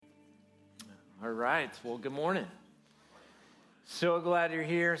All right. Well, good morning. So glad you're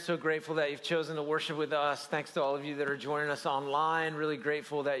here. So grateful that you've chosen to worship with us. Thanks to all of you that are joining us online. Really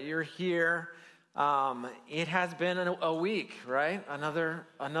grateful that you're here. It has been a week, right?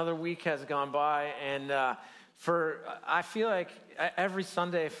 Another week has gone by, and I feel like every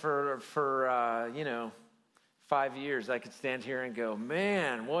Sunday for 5 years, I could stand here and go,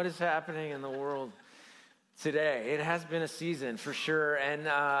 man, what is happening in the world today? It has been a season for sure, and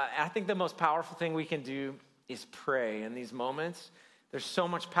I think the most powerful thing we can do is pray in these moments. There's so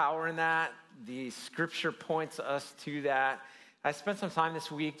much power in that. The scripture points us to that. I spent some time this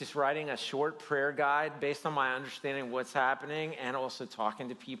week just writing a short prayer guide based on my understanding of what's happening, and also talking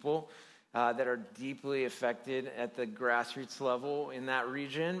to people that are deeply affected at the grassroots level in that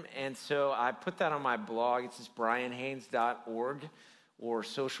region. And so I put that on my blog. It's just brianhaynes.org, or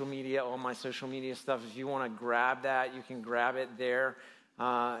social media, all my social media stuff. If you want to grab that, you can grab it there.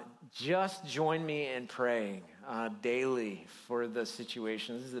 Just join me in praying daily for the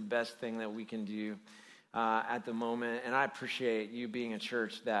situation. This is the best thing that we can do at the moment. And I appreciate you being a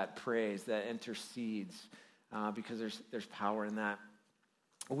church that prays, that intercedes, because there's power in that.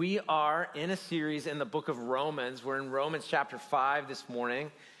 We are in a series in the book of Romans. We're in Romans chapter 5 this morning.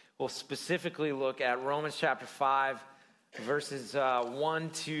 We'll specifically look at Romans chapter 5, verses 1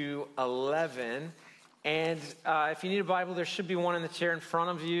 to 11. And if you need a Bible, there should be one in the chair in front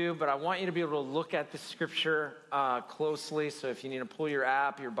of you. But I want you to be able to look at the scripture closely. So if you need to pull your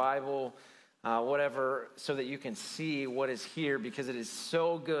app, your Bible, whatever, so that you can see what is here, because it is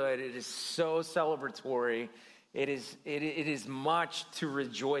so good. It is so celebratory. It is much to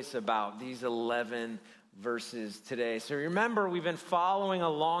rejoice about, these 11 verses today. So remember, we've been following a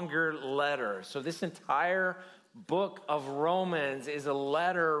longer letter. So this entire book of Romans is a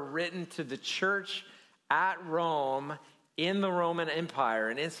letter written to the church at Rome in the Roman Empire.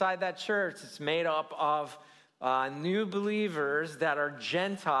 And inside that church, it's made up of new believers that are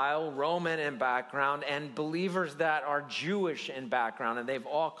Gentile, Roman in background, and believers that are Jewish in background. And they've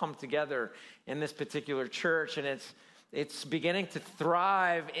all come together in this particular church. And it's beginning to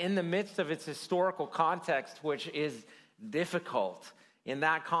thrive in the midst of its historical context, which is difficult. In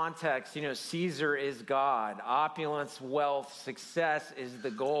that context, Caesar is God. Opulence, wealth, success is the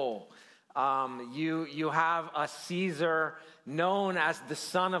goal. You have a Caesar known as the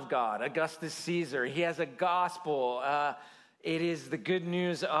Son of God, Augustus Caesar. He has a gospel. It is the good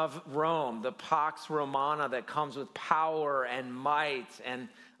news of Rome, the Pax Romana that comes with power and might and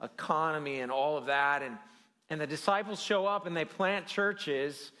economy and all of that. And the disciples show up and they plant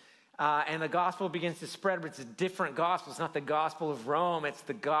churches, and the gospel begins to spread, but it's a different gospel. It's not the gospel of Rome. It's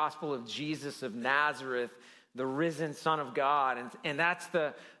the gospel of Jesus of Nazareth, the risen Son of God. And that's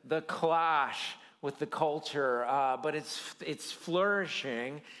the clash with the culture. But it's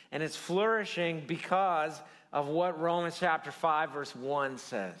flourishing, and it's flourishing because of what Romans chapter 5, verse 1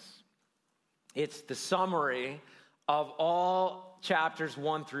 says. It's the summary of all chapters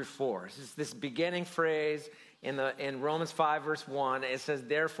 1 through 4. This beginning phrase in Romans 5, verse 1. It says,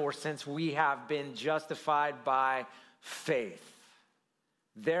 therefore, since we have been justified by faith.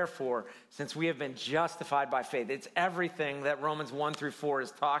 Therefore, since we have been justified by faith. It's everything that Romans 1 through 4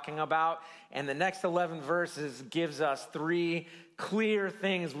 is talking about. And the next 11 verses gives us 3 clear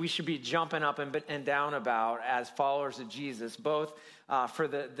things we should be jumping up and down about as followers of Jesus, both for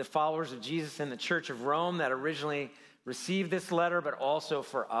the followers of Jesus in the Church of Rome that originally received this letter, but also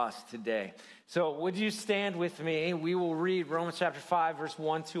for us today. So would you stand with me? We will read Romans chapter 5, verse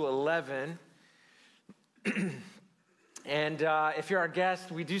 1 to 11. And if you're our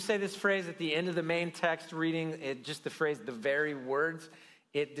guest, we do say this phrase at the end of the main text reading, just the phrase, the very words.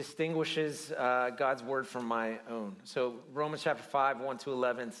 It distinguishes God's word from my own. So Romans chapter 5, 1 to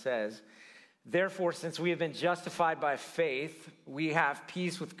 11 says, therefore, since we have been justified by faith, we have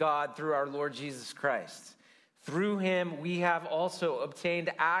peace with God through our Lord Jesus Christ. Through him, we have also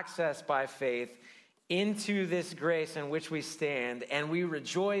obtained access by faith into this grace in which we stand, and we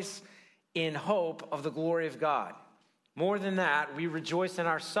rejoice in hope of the glory of God. More than that, we rejoice in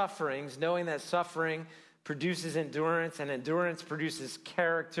our sufferings, knowing that suffering produces endurance, and endurance produces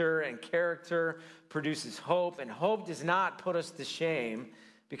character, and character produces hope. And hope does not put us to shame,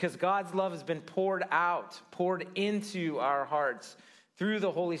 because God's love has been poured into our hearts through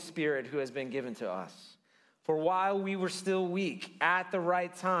the Holy Spirit who has been given to us. For while we were still weak, at the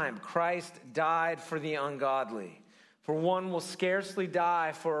right time, Christ died for the ungodly. For one will scarcely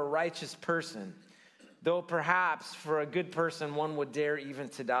die for a righteous person, though perhaps for a good person one would dare even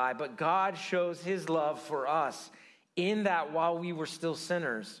to die. But God shows his love for us in that while we were still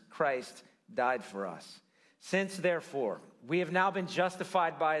sinners, Christ died for us. Since, therefore, we have now been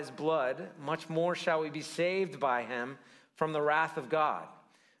justified by his blood, much more shall we be saved by him from the wrath of God.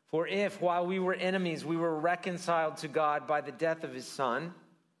 For if, while we were enemies, we were reconciled to God by the death of his Son,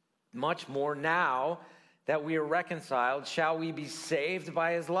 much more now that we are reconciled, shall we be saved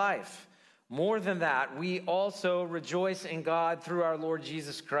by his life. More than that, we also rejoice in God through our Lord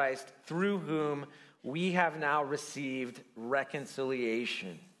Jesus Christ, through whom we have now received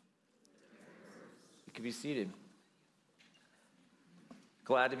reconciliation. You can be seated.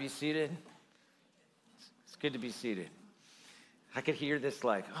 Glad to be seated. It's good to be seated. I could hear this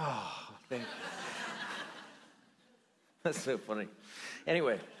like, oh, thank you. That's so funny.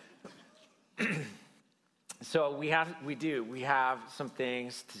 Anyway, so we have some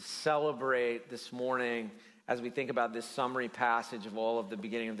things to celebrate this morning as we think about this summary passage of all of the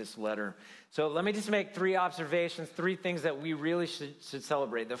beginning of this letter. So let me just make three observations, three things that we really should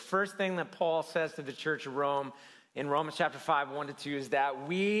celebrate. The first thing that Paul says to the church of Rome in Romans chapter 5, 1-2 is that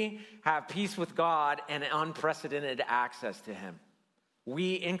we have peace with God and unprecedented access to him.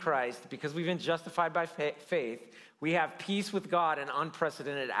 We in Christ, because we've been justified by faith, we have peace with God and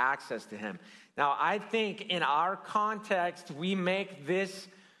unprecedented access to him. Now, I think in our context, we make this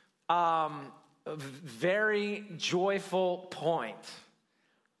very joyful point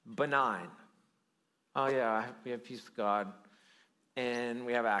benign. Oh yeah, we have peace with God and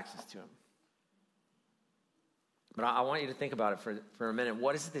we have access to him. But I want you to think about it for a minute.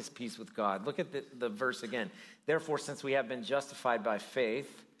 What is this peace with God? Look at the verse again. Therefore, since we have been justified by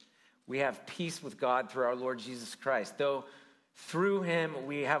faith, we have peace with God through our Lord Jesus Christ. Though through him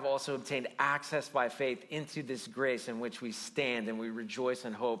we have also obtained access by faith into this grace in which we stand, and we rejoice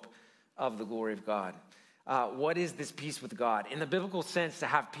in hope of the glory of God. What is this peace with God? In the biblical sense, to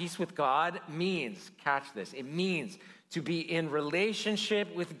have peace with God means, catch this, it means to be in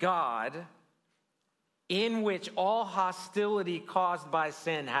relationship with God in which all hostility caused by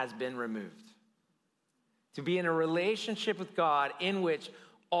sin has been removed. To be in a relationship with God in which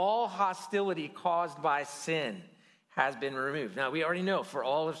all hostility caused by sin has been removed. Now, we already know, for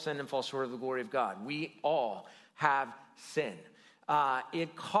all have sinned and fall short of the glory of God. We all have sin.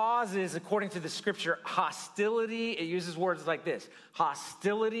 It causes, according to the scripture, hostility. It uses words like this: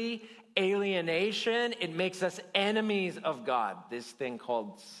 hostility, alienation. It makes us enemies of God. This thing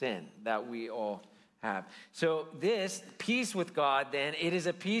called sin that we all have. So this peace with God, then, it is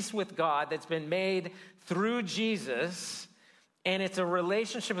a peace with God that's been made through Jesus, and it's a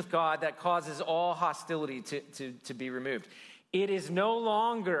relationship with God that causes all hostility to be removed. It is no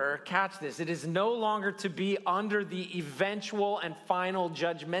longer, catch this, it is no longer to be under the eventual and final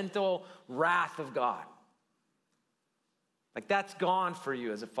judgmental wrath of God. Like, that's gone for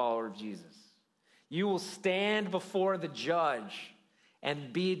you as a follower of Jesus. You will stand before the judge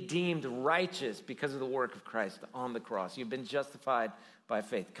and be deemed righteous because of the work of Christ on the cross. You've been justified by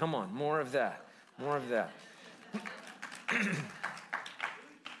faith. Come on, more of that. More of that.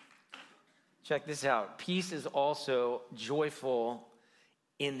 Check this out. Peace is also joyful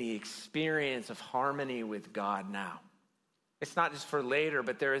in the experience of harmony with God now. It's not just for later,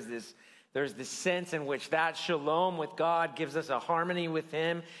 but there's this sense in which that shalom with God gives us a harmony with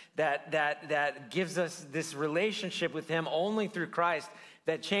him that gives us this relationship with him only through Christ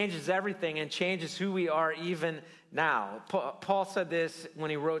that changes everything and changes who we are even now. Paul said this when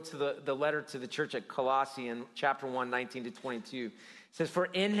he wrote to the letter to the church at Colossae in chapter 1, 19-22. It says, "For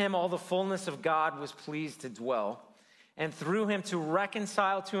in him all the fullness of God was pleased to dwell, and through him to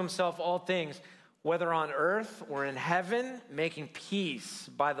reconcile to himself all things, whether on earth or in heaven, making peace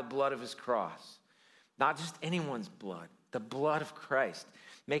by the blood of his cross." Not just anyone's blood, the blood of Christ.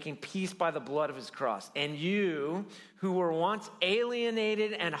 Making peace by the blood of his cross. "And you, who were once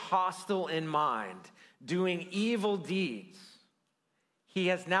alienated and hostile in mind, doing evil deeds, he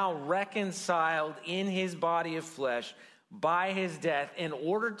has now reconciled in his body of flesh by his death in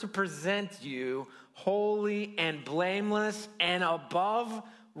order to present you holy and blameless and above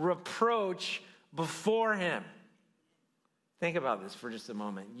reproach before him." Think about this for just a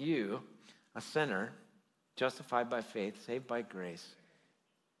moment. You, a sinner, justified by faith, saved by grace,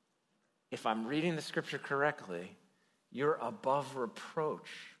 if I'm reading the scripture correctly, you're above reproach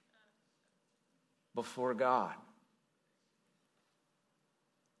before God.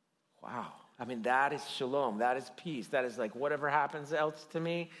 Wow. I mean, that is shalom. That is peace. That is like, whatever happens else to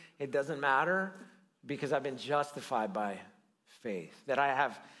me, it doesn't matter because I've been justified by faith. That I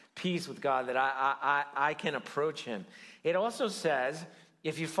have peace with God, that I can approach him. It also says,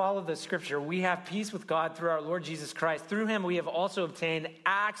 if you follow the scripture, we have peace with God through our Lord Jesus Christ. Through him, we have also obtained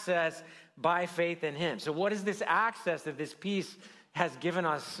access by faith in him. So what is this access that this peace has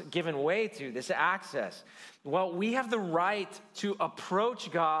given way to, this access? Well, we have the right to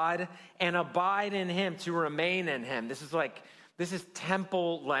approach God and abide in him, to remain in him. This is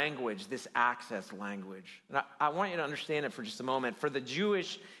temple language, this access language. And I want you to understand it for just a moment. For the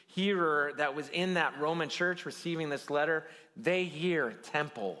Jewish hearer that was in that Roman church receiving this letter, they hear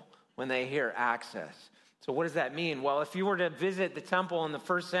temple when they hear access. So what does that mean? Well, if you were to visit the temple in the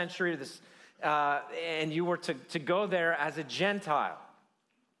first century, and you were to go there as a Gentile,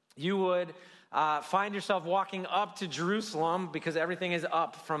 you would find yourself walking up to Jerusalem because everything is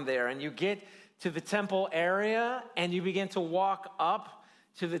up from there. And you get to the temple area and you begin to walk up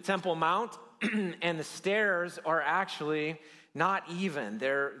to the Temple Mount, and the stairs are actually not even.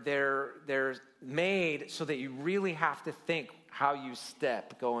 They're made so that you really have to think how you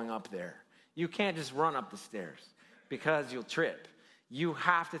step going up there. You can't just run up the stairs because you'll trip. You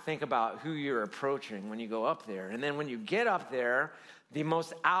have to think about who you're approaching when you go up there. And then when you get up there, the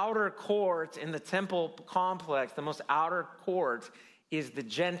most outer court in the temple complex, the most outer court is the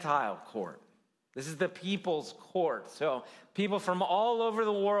Gentile court. This is the people's court. So people from all over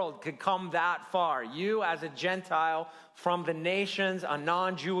the world could come that far. You as a Gentile from the nations, a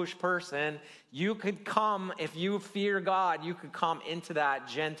non-Jewish person, you could come, if you fear God, you could come into that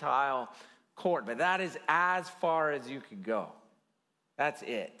Gentile court. But that is as far as you could go. That's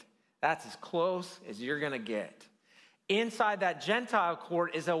it. That's as close as you're going to get. Inside that Gentile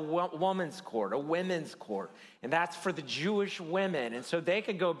court is a woman's court, a women's court. And that's for the Jewish women. And so they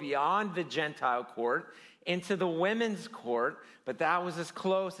could go beyond the Gentile court into the women's court, but that was as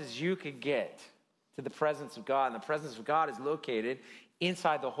close as you could get to the presence of God. And the presence of God is located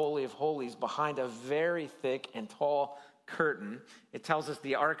inside the Holy of Holies behind a very thick and tall curtain. It tells us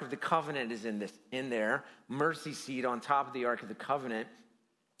the Ark of the Covenant is in there, mercy seat on top of the Ark of the Covenant.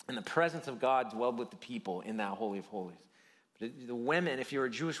 And the presence of God dwelled with the people in that Holy of Holies. The women, if you were a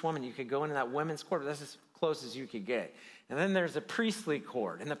Jewish woman, you could go into that women's court, but that's as close as you could get. And then there's a priestly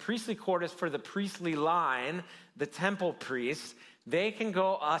court. And the priestly court is for the priestly line, the temple priests. They can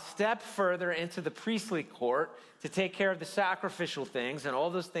go a step further into the priestly court to take care of the sacrificial things and all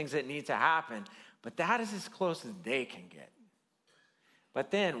those things that need to happen. But that is as close as they can get.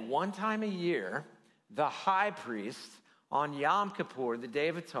 But then one time a year, the high priest, on Yom Kippur, the Day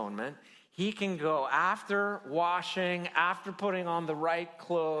of Atonement, he can go after washing, after putting on the right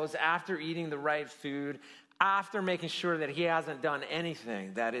clothes, after eating the right food, after making sure that he hasn't done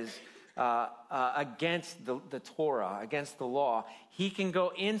anything that is against the Torah, against the law. He can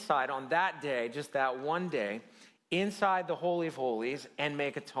go inside on that day, just that one day, inside the Holy of Holies and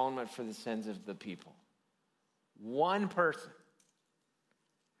make atonement for the sins of the people. One person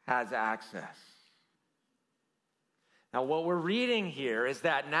has access. Now, what we're reading here is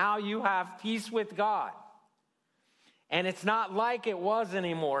that now you have peace with God. And it's not like it was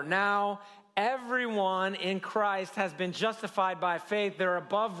anymore. Now, everyone in Christ has been justified by faith. They're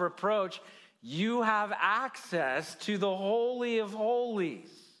above reproach. You have access to the Holy of Holies.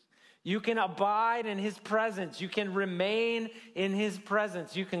 You can abide in his presence. You can remain in his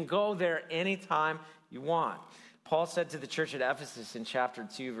presence. You can go there anytime you want. Paul said to the church at Ephesus in chapter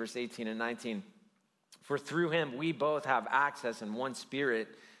 2, verse 18 and 19, "For through him we both have access in one spirit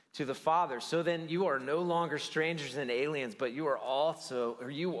to the Father. So then you are no longer strangers and aliens, but you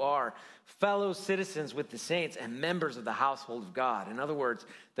are fellow citizens with the saints and members of the household of God." In other words,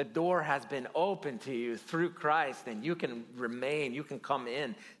 the door has been opened to you through Christ, and you can remain, you can come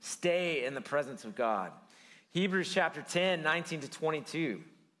in, stay in the presence of God. Hebrews chapter 10, 19 to 22.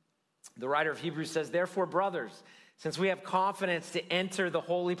 The writer of Hebrews says, "Therefore, brothers, since we have confidence to enter the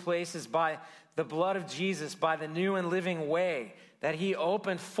holy places by the blood of Jesus, by the new and living way that he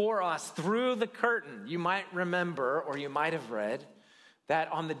opened for us through the curtain." You might remember, or you might have read, that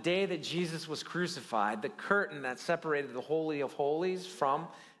on the day that Jesus was crucified, the curtain that separated the Holy of Holies from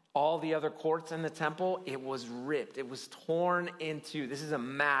all the other courts in the temple, it was ripped. It was torn into. This is a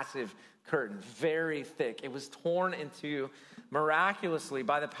massive curtain, very thick. It was torn into miraculously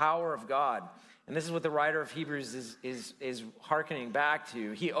by the power of God. And this is what the writer of Hebrews is hearkening back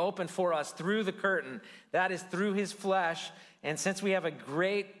to. He opened for us through the curtain, that is through his flesh. And since we have a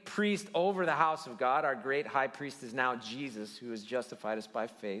great priest over the house of God, our great high priest is now Jesus, who has justified us by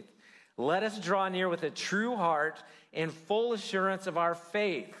faith. Let us draw near with a true heart in full assurance of our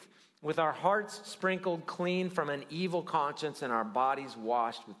faith, with our hearts sprinkled clean from an evil conscience and our bodies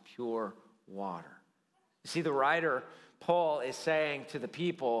washed with pure water. You see, the writer Paul is saying to the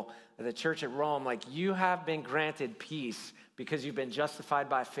people, the church at Rome, like, you have been granted peace because you've been justified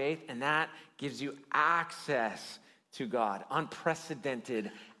by faith, and that gives you access to God,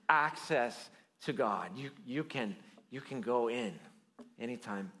 unprecedented access to God. You can go in.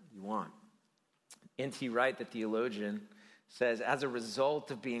 anytime you want. N.T. Wright, the theologian, says, as a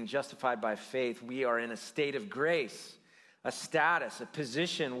result of being justified by faith, we are in a state of grace, a status, a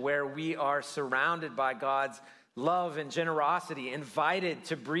position where we are surrounded by God's love and generosity, invited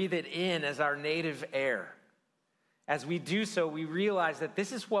to breathe it in as our native air. As we do so, we realize that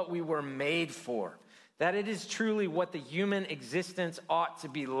this is what we were made for, that it is truly what the human existence ought to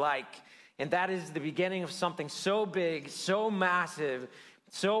be like, and that is the beginning of something so big, so massive,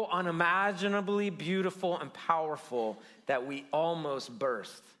 so unimaginably beautiful and powerful that we almost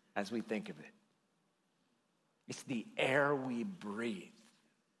burst as we think of it. It's the air we breathe,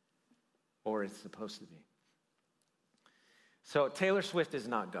 or it's supposed to be. So Taylor Swift is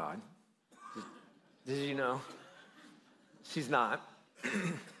not God. Did you know? She's not.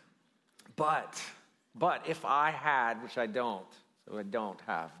 But if I had, which I don't, so I don't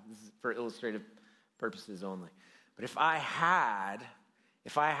have, this is for illustrative purposes only, but if I had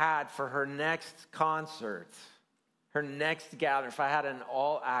for her next concert, her next gathering, if I had an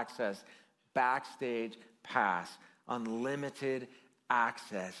all-access, backstage pass, unlimited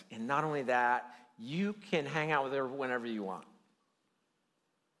access, and not only that, you can hang out with her whenever you want.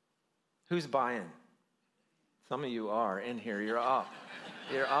 Who's buying? Some of you are in here. You're up.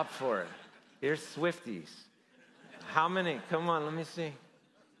 You're up for it. You're Swifties. How many? Come on, let me see.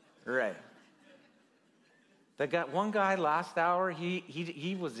 Right. One guy last hour,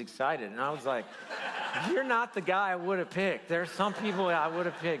 he was excited, and I was like, you're not the guy I would have picked. There's some people I would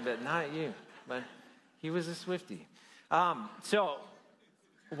have picked, but not you. But he was a Swiftie. So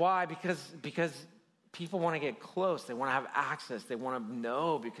why? Because people want to get close. They want to have access. They want to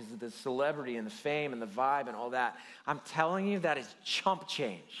know because of the celebrity and the fame and the vibe and all that. I'm telling you, that is chump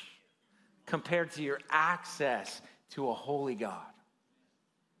change compared to your access to a holy God.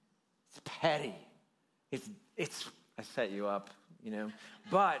 It's petty. It's I set you up,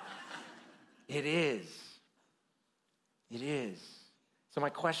 but it is. It is. So my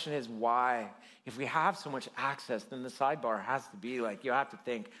question is, why? If we have so much access, then the sidebar has to be like, you have to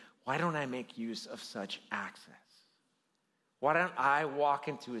think, why don't I make use of such access? Why don't I walk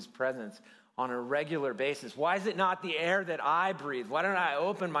into his presence on a regular basis? Why is it not the air that I breathe? Why don't I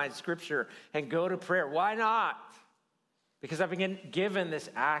open my scripture and go to prayer? Why not? Because I've been given this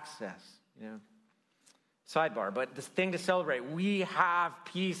access, Sidebar, but the thing to celebrate, we have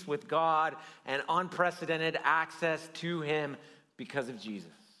peace with God and unprecedented access to him because of Jesus.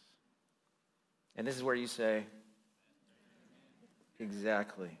 And this is where you say,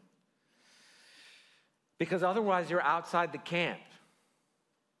 exactly. Because otherwise you're outside the camp.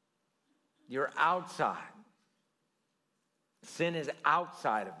 You're outside. Sin is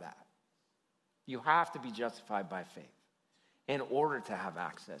outside of that. You have to be justified by faith in order to have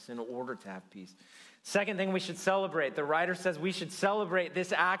access, in order to have peace. Second thing we should celebrate. The writer says we should celebrate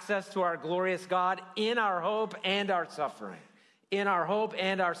this access to our glorious God in our hope and our suffering. In our hope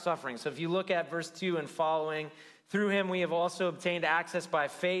and our suffering. So if you look at verse 2 and following, through him we have also obtained access by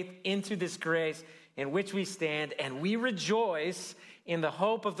faith into this grace in which we stand, and we rejoice in the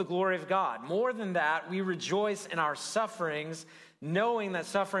hope of the glory of God. More than that, we rejoice in our sufferings, knowing that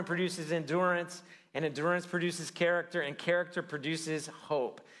suffering produces endurance, and endurance produces character, and character produces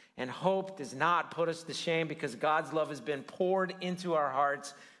hope. And hope does not put us to shame because God's love has been poured into our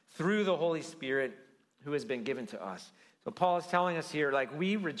hearts through the Holy Spirit who has been given to us. So Paul is telling us here,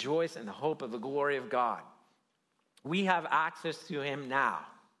 we rejoice in the hope of the glory of God. We have access to him now.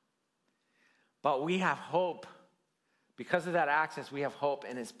 But we have hope. Because of that access, we have hope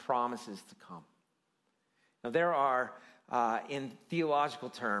in his promises to come. Now there are, in theological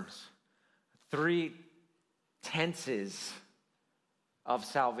terms, 3 tenses of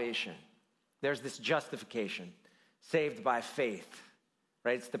salvation. There's this justification, saved by faith,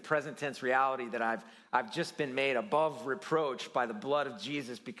 right? It's the present tense reality that I've just been made above reproach by the blood of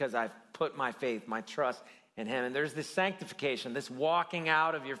Jesus because I've put my faith, my trust in him. And there's this sanctification, this walking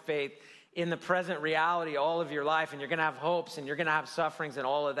out of your faith in the present reality all of your life, and you're going to have hopes and you're going to have sufferings and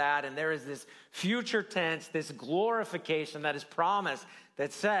all of that. And there is this future tense, this glorification that is promised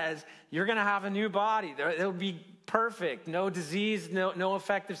that says you're going to have a new body. It'll be perfect, no disease, no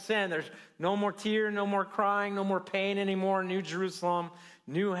effect of sin. There's no more tear, no more crying, no more pain anymore. New Jerusalem,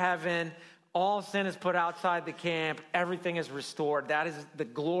 new heaven. All sin is put outside the camp. Everything is restored. That is the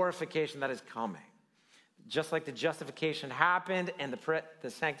glorification that is coming. Just like the justification happened and the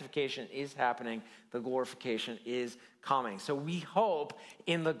sanctification is happening, the glorification is coming. So we hope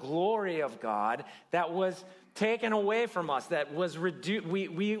in the glory of God that was taken away from us, that was reduced,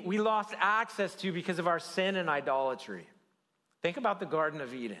 we lost access to because of our sin and idolatry. Think about the Garden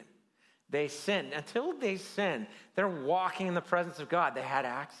of Eden. they sinned. Until they sinned, they're walking in the presence of God. They had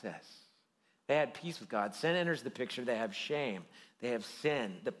access. They had peace with God. Sin enters the picture. They have shame. They have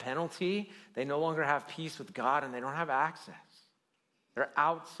sin. The penalty, they no longer have peace with God, and they don't have access. They're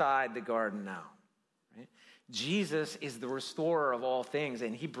outside the garden now. Right? Jesus is the restorer of all things,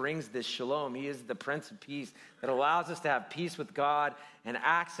 and he brings this shalom. He is the Prince of Peace that allows us to have peace with God and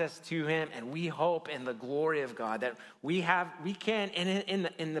access to him, and we hope in the glory of God that we can,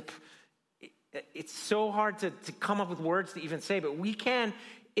 it's so hard to come up with words to even say, but we can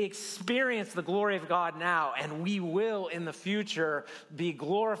experience the glory of God now, and we will in the future be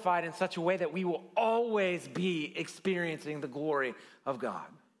glorified in such a way that we will always be experiencing the glory of God.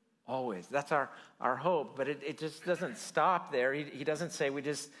 Always. That's our hope, but it just doesn't stop there. He doesn't say we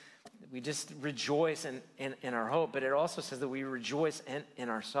just rejoice in our hope, but it also says that we rejoice in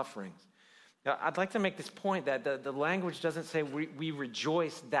our sufferings. Now, I'd like to make this point that the language doesn't say we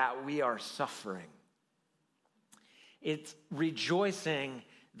rejoice that we are suffering. It's rejoicing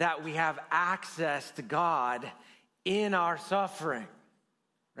that we have access to God in our suffering,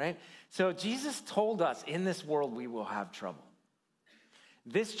 right? So Jesus told us in this world we will have trouble.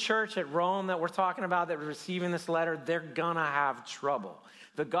 This church at Rome that we're talking about that are receiving this letter, they're gonna have trouble.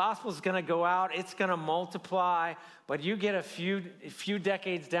 The gospel's gonna go out, it's gonna multiply, but you get a few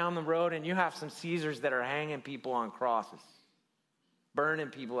decades down the road and you have some Caesars that are hanging people on crosses, burning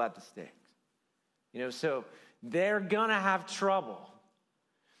people at the stakes. So they're gonna have trouble.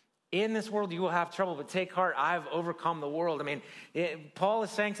 In this world, you will have trouble, but take heart, I have overcome the world. Paul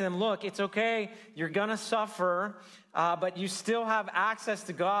is saying to them, look, it's okay, you're going to suffer, but you still have access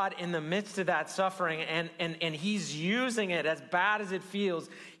to God in the midst of that suffering, and he's using it, as bad as it feels,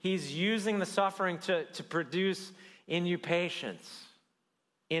 he's using the suffering to produce in you patience,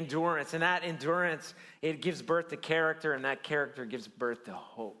 endurance, and that endurance, it gives birth to character, and that character gives birth to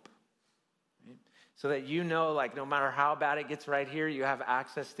hope. So that no matter how bad it gets right here, you have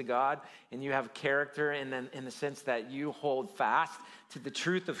access to God and you have character in the sense that you hold fast to the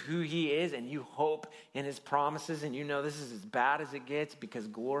truth of who he is and you hope in his promises and this is as bad as it gets because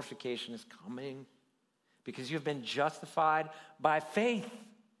glorification is coming. Because you've been justified by faith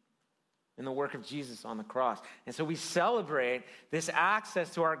in the work of Jesus on the cross. And so we celebrate this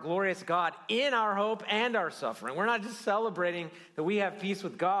access to our glorious God in our hope and our suffering. We're not just celebrating that we have peace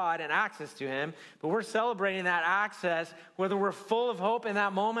with God and access to him, but we're celebrating that access whether we're full of hope in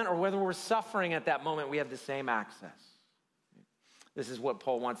that moment or whether we're suffering at that moment, we have the same access. This is what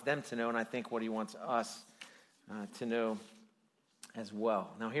Paul wants them to know, and I think what he wants us to know as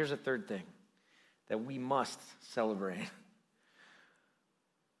well. Now here's a third thing that we must celebrate.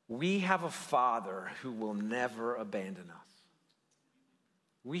 We have a Father who will never abandon us.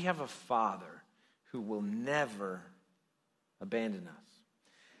 We have a Father who will never abandon us.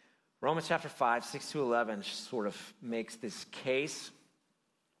 Romans chapter 5, 6-11 sort of makes this case.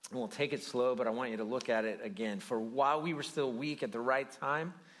 And we'll take it slow, but I want you to look at it again. For while we were still weak at the right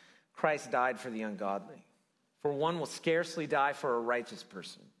time, Christ died for the ungodly. For one will scarcely die for a righteous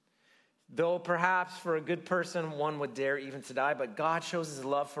person. Though perhaps for a good person, one would dare even to die. But God shows his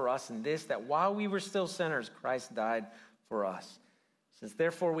love for us in this, that while we were still sinners, Christ died for us. Since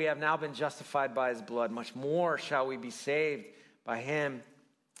therefore we have now been justified by his blood, much more shall we be saved by him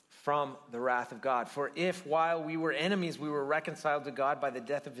from the wrath of God. For if while we were enemies, we were reconciled to God by the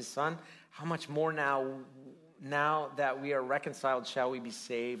death of his son, how much more now that we are reconciled, shall we be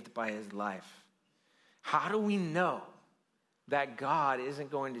saved by his life? How do we know that God isn't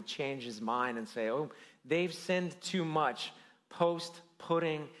going to change his mind and say, oh, they've sinned too much post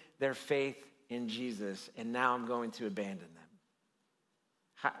putting their faith in Jesus, and now I'm going to abandon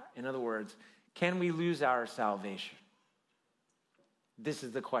them? In other words, can we lose our salvation? This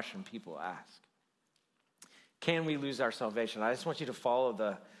is the question people ask. Can we lose our salvation? I just want you to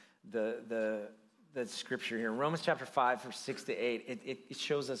follow the scripture here. In Romans chapter 5, verse 6-8, it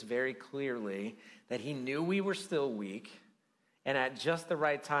shows us very clearly that he knew we were still weak, and at just the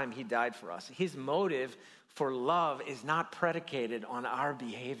right time, he died for us. His motive for love is not predicated on our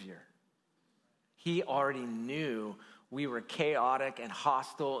behavior. He already knew we were chaotic and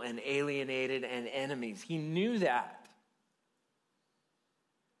hostile and alienated and enemies. He knew that.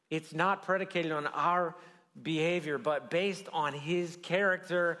 It's not predicated on our behavior, but based on his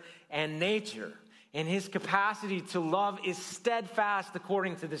character and nature. And his capacity to love is steadfast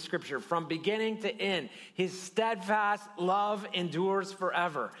according to the scripture. From beginning to end, his steadfast love endures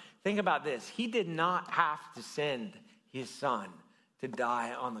forever. Think about this. He did not have to send his son to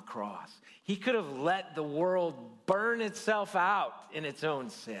die on the cross. He could have let the world burn itself out in its own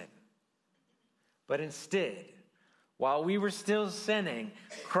sin. But instead, While we were still sinning,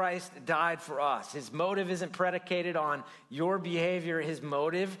 Christ died for us. His motive isn't predicated on your behavior. His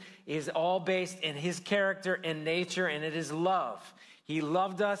motive is all based in his character and nature, and it is love. He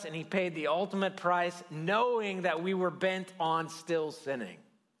loved us, and he paid the ultimate price, knowing that we were bent on still sinning.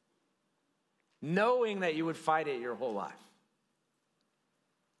 Knowing that you would fight it your whole life.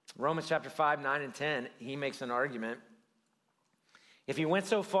 Romans chapter 5, 9, and 10, he makes an argument. If he went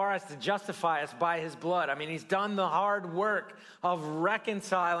so far as to justify us by his blood, he's done the hard work of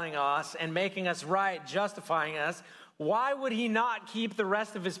reconciling us and making us right, justifying us, why would he not keep the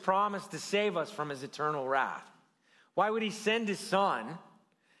rest of his promise to save us from his eternal wrath? Why would he send his son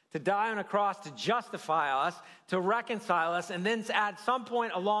to die on a cross to justify us, to reconcile us, and then at some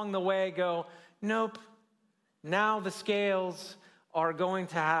point along the way go, nope, now the scales are going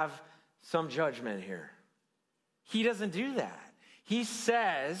to have some judgment here. He doesn't do that. He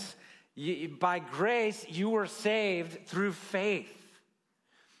says, by grace, you were saved through faith.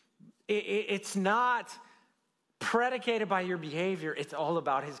 It's not predicated by your behavior. It's all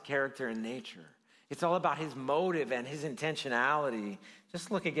about his character and nature. It's all about his motive and his intentionality.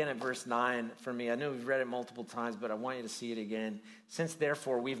 Just look again at verse 9 for me. I know we've read it multiple times, but I want you to see it again. Since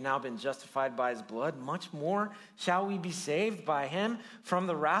therefore we've now been justified by his blood, much more shall we be saved by him from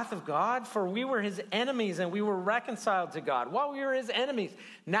the wrath of God? For we were his enemies and we were reconciled to God. While we were his enemies,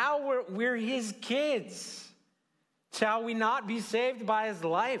 now we're his kids. Shall we not be saved by his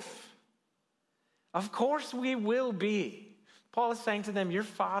life? Of course we will be. Paul is saying to them, your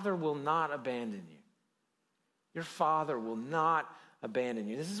father will not abandon you. Your father will not abandon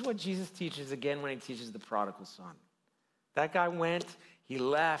you. This is what Jesus teaches again when he teaches the prodigal son. That guy went, he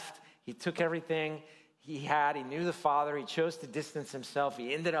left, he took everything he had, he knew the father, he chose to distance himself,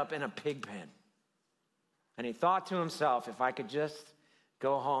 he ended up in a pig pen. And he thought to himself, if I could just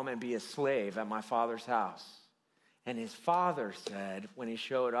go home and be a slave at my father's house. And his father said, when he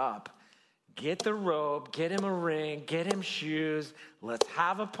showed up, get the robe, get him a ring, get him shoes, let's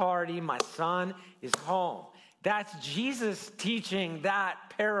have a party, my son is home. That's Jesus teaching that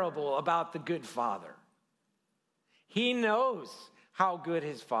parable about the good father. He knows how good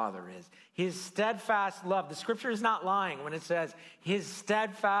his father is. His steadfast love, the scripture is not lying when it says his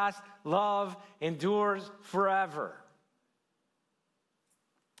steadfast love endures forever.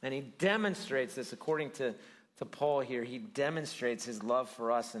 And he demonstrates this according to Paul here. He demonstrates his love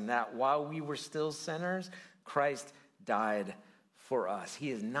for us in that while we were still sinners, Christ died for us. He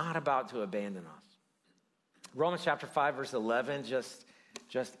is not about to abandon us. Romans chapter 5, verse 11 just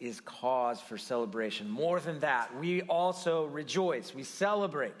is cause for celebration. More than that, we also rejoice. We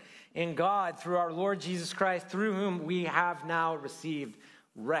celebrate in God through our Lord Jesus Christ, through whom we have now received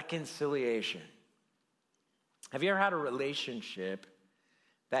reconciliation. Have you ever had a relationship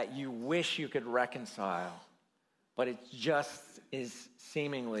that you wish you could reconcile, but it just is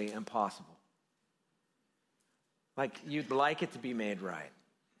seemingly impossible? Like you'd like it to be made right,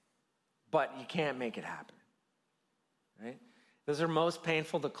 but you can't make it happen. Right? Those are most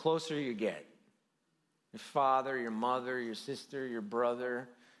painful the closer you get. Your father, your mother, your sister, your brother,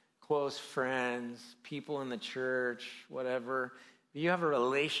 close friends, people in the church, whatever. You have a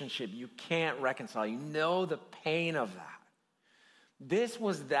relationship you can't reconcile. You know the pain of that. This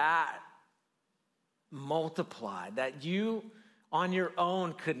was that multiplied, that you on your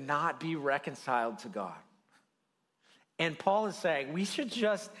own could not be reconciled to God. And Paul is saying we should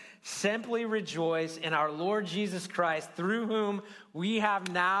just simply rejoice in our Lord Jesus Christ, through whom we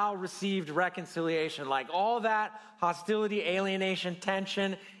have now received reconciliation. Like all that hostility, alienation,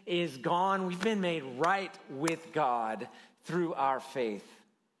 tension is gone. We've been made right with God through our faith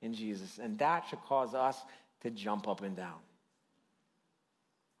in Jesus. And that should cause us to jump up and down.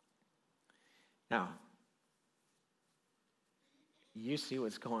 Now, you see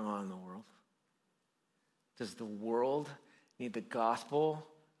what's going on in the world. Does the world need the gospel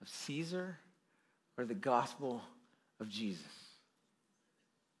of Caesar or the gospel of Jesus?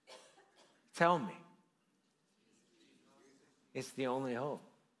 Tell me. It's the only hope.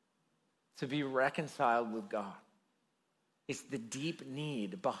 To be reconciled with God. It's the deep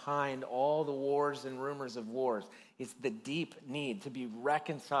need behind all the wars and rumors of wars. It's the deep need to be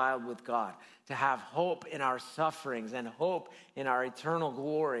reconciled with God, to have hope in our sufferings and hope in our eternal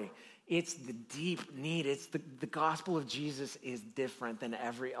glory. It's the deep need. It's the gospel of Jesus is different than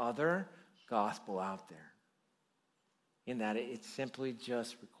every other gospel out there, in that it simply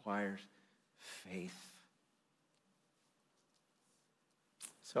just requires faith.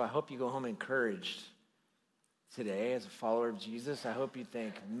 So I hope you go home encouraged today as a follower of Jesus. I hope you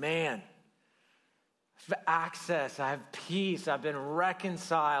think, man, I have access, I have peace, I've been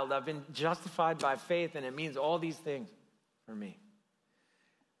reconciled, I've been justified by faith, and it means all these things for me.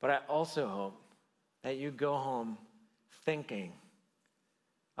 But I also hope that you go home thinking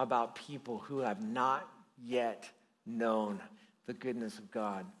about people who have not yet known the goodness of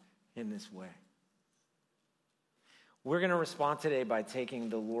God in this way. We're going to respond today by taking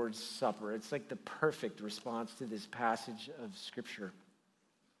the Lord's Supper. It's like the perfect response to this passage of Scripture.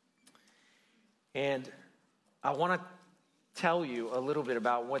 And I want to tell you a little bit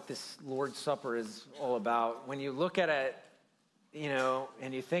about what this Lord's Supper is all about. When you look at it,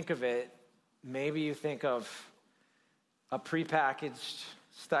 and you think of it, maybe you think of a prepackaged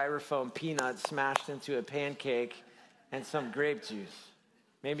styrofoam peanut smashed into a pancake and some grape juice.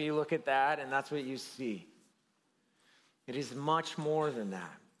 Maybe you look at that and that's what you see. It is much more than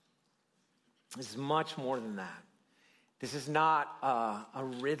that. This is much more than that. This is not a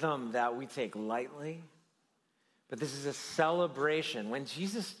rhythm that we take lightly, but this is a celebration. When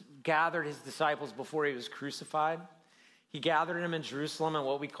Jesus gathered his disciples before he was crucified, he gathered them in Jerusalem in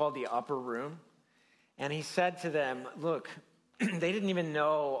what we call the upper room. And he said to them, look, they didn't even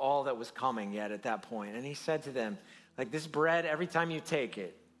know all that was coming yet at that point. And he said to them, like, this bread, every time you take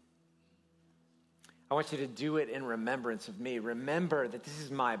it, I want you to do it in remembrance of me. Remember that this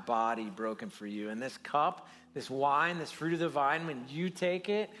is my body broken for you. And this cup, this wine, this fruit of the vine, when you take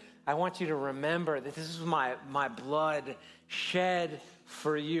it, I want you to remember that this is my blood shed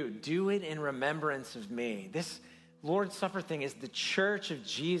for you. Do it in remembrance of me. This Lord's Supper thing is the church of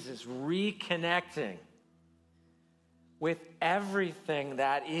Jesus reconnecting with everything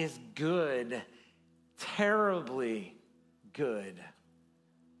that is good, terribly good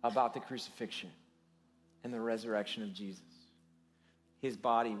about the crucifixion and the resurrection of Jesus. His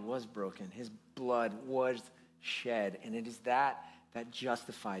body was broken. His blood was shed. And it is that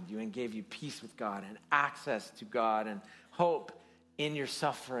justified you and gave you peace with God and access to God and hope in your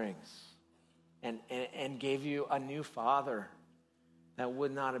sufferings and gave you a new Father that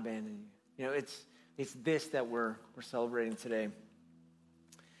would not abandon you. It's this that we're celebrating today.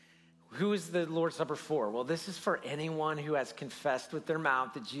 Who is the Lord's Supper for? Well, this is for anyone who has confessed with their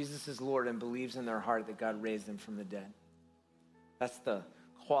mouth that Jesus is Lord and believes in their heart that God raised him from the dead. That's the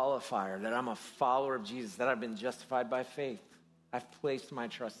qualifier, that I'm a follower of Jesus, that I've been justified by faith. I've placed my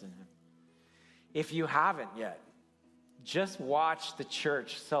trust in him. If you haven't yet, just watch the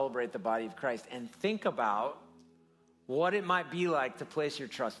church celebrate the body of Christ and think about what it might be like to place your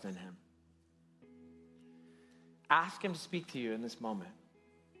trust in him. Ask him to speak to you in this moment.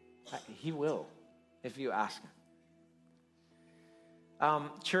 He will, if you ask him.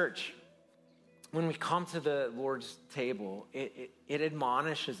 Church, when we come to the Lord's table, it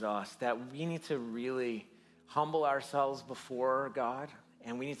admonishes us that we need to really humble ourselves before God,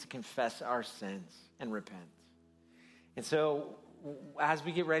 and we need to confess our sins and repent. And so, as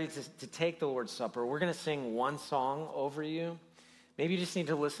we get ready to take the Lord's Supper, we're going to sing one song over you. Maybe you just need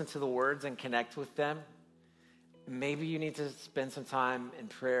to listen to the words and connect with them. Maybe you need to spend some time in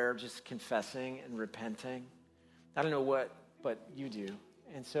prayer, just confessing and repenting. I don't know what, but you do.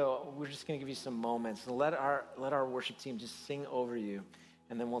 And so we're just going to give you some moments. So let our worship team just sing over you,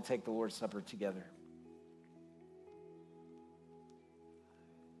 and then we'll take the Lord's Supper together.